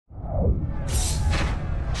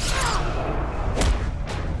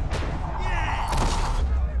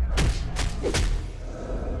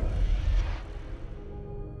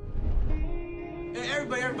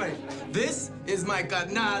his mic got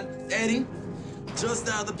nine. Eddie, just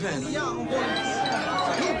out the pen.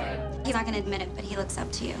 He's not gonna admit it, but he looks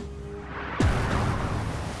up to you.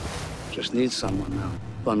 Just need someone now.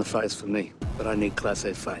 Run the fights for me, but I need Class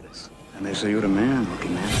A fighters. And they say you're the man, lucky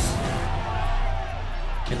man.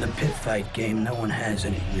 In the pit fight game, no one has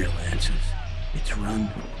any real answers. It's run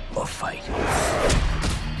or fight.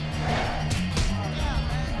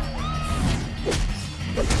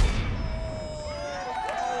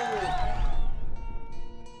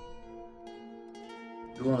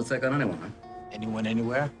 You want to take on anyone, huh? Anyone,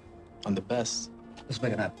 anywhere? I'm the best. Let's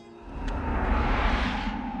make it happen.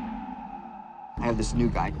 I have this new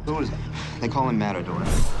guy. Who is it? They call him Matador.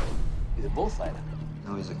 He's a bullfighter.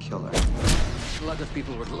 No, he's a killer. A lot of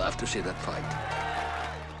people would love to see that fight.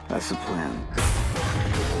 That's the plan.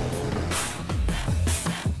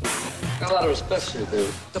 Got a lot of respect for you,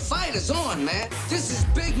 dude. The fight is on, man. This is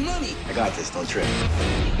big money. I got this, don't trip.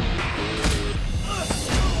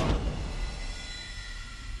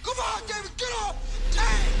 Come on, David, get up!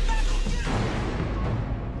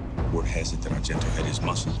 Word has it that Argento had his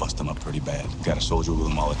muscle bust him up pretty bad. Got a soldier with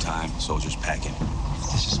him all the time. Soldiers packing.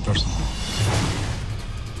 This is personal.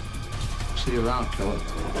 See you around, killer.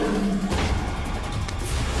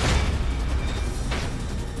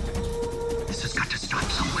 This has got to stop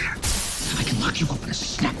somewhere. I can lock you up in a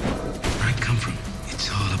snap. Where I come from, it's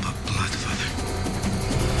all about blood, Father.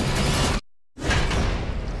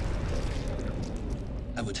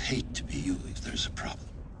 I would hate to be you if there's a problem.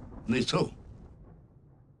 Me too.